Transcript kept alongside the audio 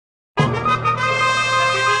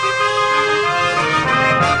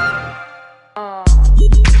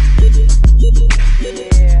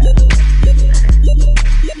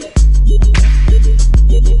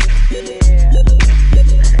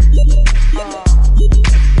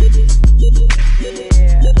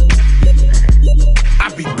I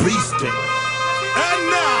be beasting. And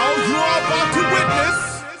now you are about to witness.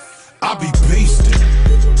 I be beasting.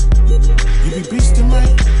 You be beasting, man?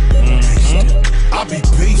 I be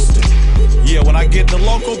beasting. Yeah, when I get in the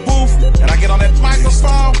local booth and I get on that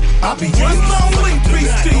microphone, I be only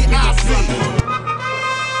beasting I feel.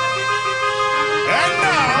 And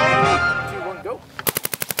now,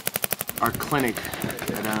 our clinic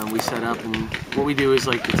that we set up, and what we do is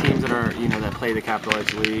like the teams that are, that play the Capital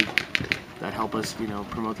Edge League, that help us,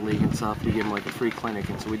 promote the league and stuff. We give them like a free clinic,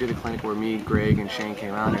 and so we did a clinic where me, Greg, and Shane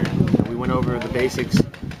came out here. And, we went over the basics,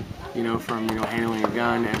 from handling your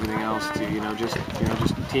gun, everything else, to just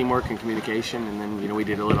teamwork and communication, and then we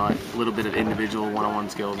did a little bit of individual one-on-one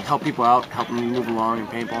skills, and help people out, help them move along in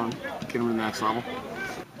paintballing, get them to the next level.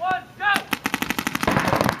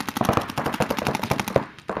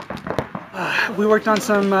 We worked on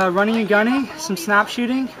some running and gunning, some snap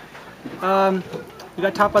shooting. We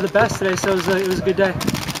got topped by the best today, so it was a good day.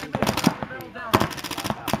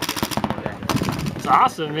 It's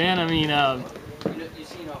awesome, man. I mean,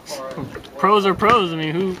 pros are pros. I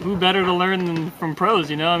mean, who better to learn than from pros,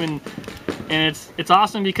 I mean, and it's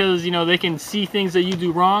awesome because, they can see things that you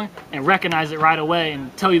do wrong and recognize it right away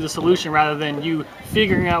and tell you the solution, rather than you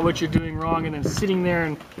figuring out what you're doing wrong and then sitting there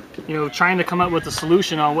and, trying to come up with a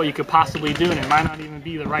solution on what you could possibly do, and it might not even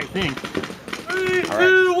be the right thing. 3,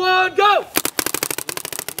 2, 1, go!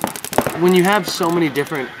 When you have so many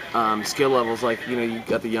different skill levels, like you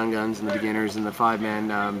got the young guns and the beginners and the 5-man,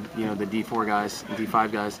 the D4 guys, and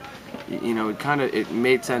D5 guys, it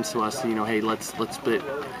made sense to us. Hey, let's split,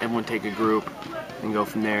 everyone take a group and go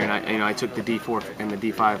from there. And I took the D4 and the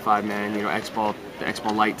D5 5-man, the X-ball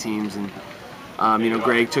light teams, and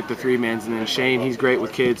Greg took the 3-mans, and then Shane, he's great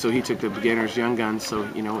with kids, so he took the beginners, young guns. So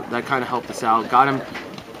that kind of helped us out. Got it,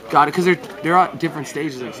 because they're at different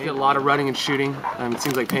stages. Like, you get a lot of running and shooting. It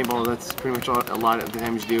seems like paintball, that's pretty much a lot of the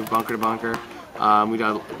times you do, bunker to bunker. We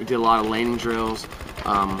did a lot of laning drills,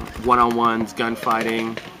 one-on-ones,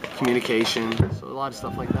 gunfighting, communication, so a lot of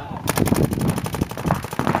stuff like that.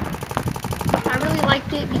 I really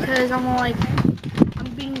liked it because I'm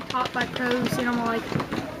being taught by pros, and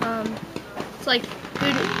it's like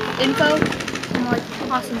good info. I'm like,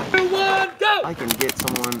 awesome. I can get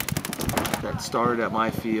someone that started at my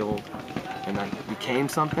field and that became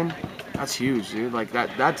something, that's huge, dude. Like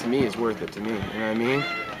that to me is worth it to me, you know what I mean?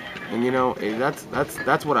 And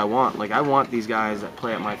that's what I want. Like, I want these guys that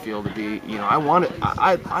play at my field to be, I want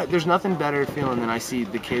it. There's nothing better feeling than I see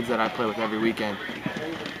the kids that I play with every weekend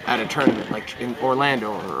at a tournament, like in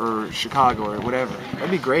Orlando or Chicago or whatever. That'd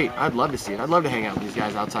be great. I'd love to see it. I'd love to hang out with these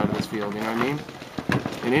guys outside of this field, you know what I mean?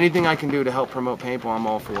 And anything I can do to help promote paintball, I'm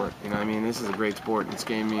all for it. You know what I mean? This is a great sport, and it's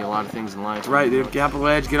gave me a lot of things in life. Right, dude. Capital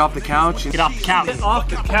Edge, get off the couch. Get off the couch. Get off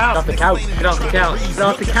the couch. Get off the couch. Get off the couch. Get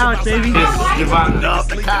off the couch, baby. get off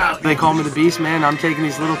the couch. They call me the Beast, man. I'm taking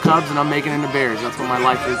these little cubs and I'm making them into bears. That's what my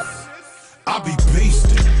life is. I be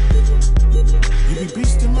beasting.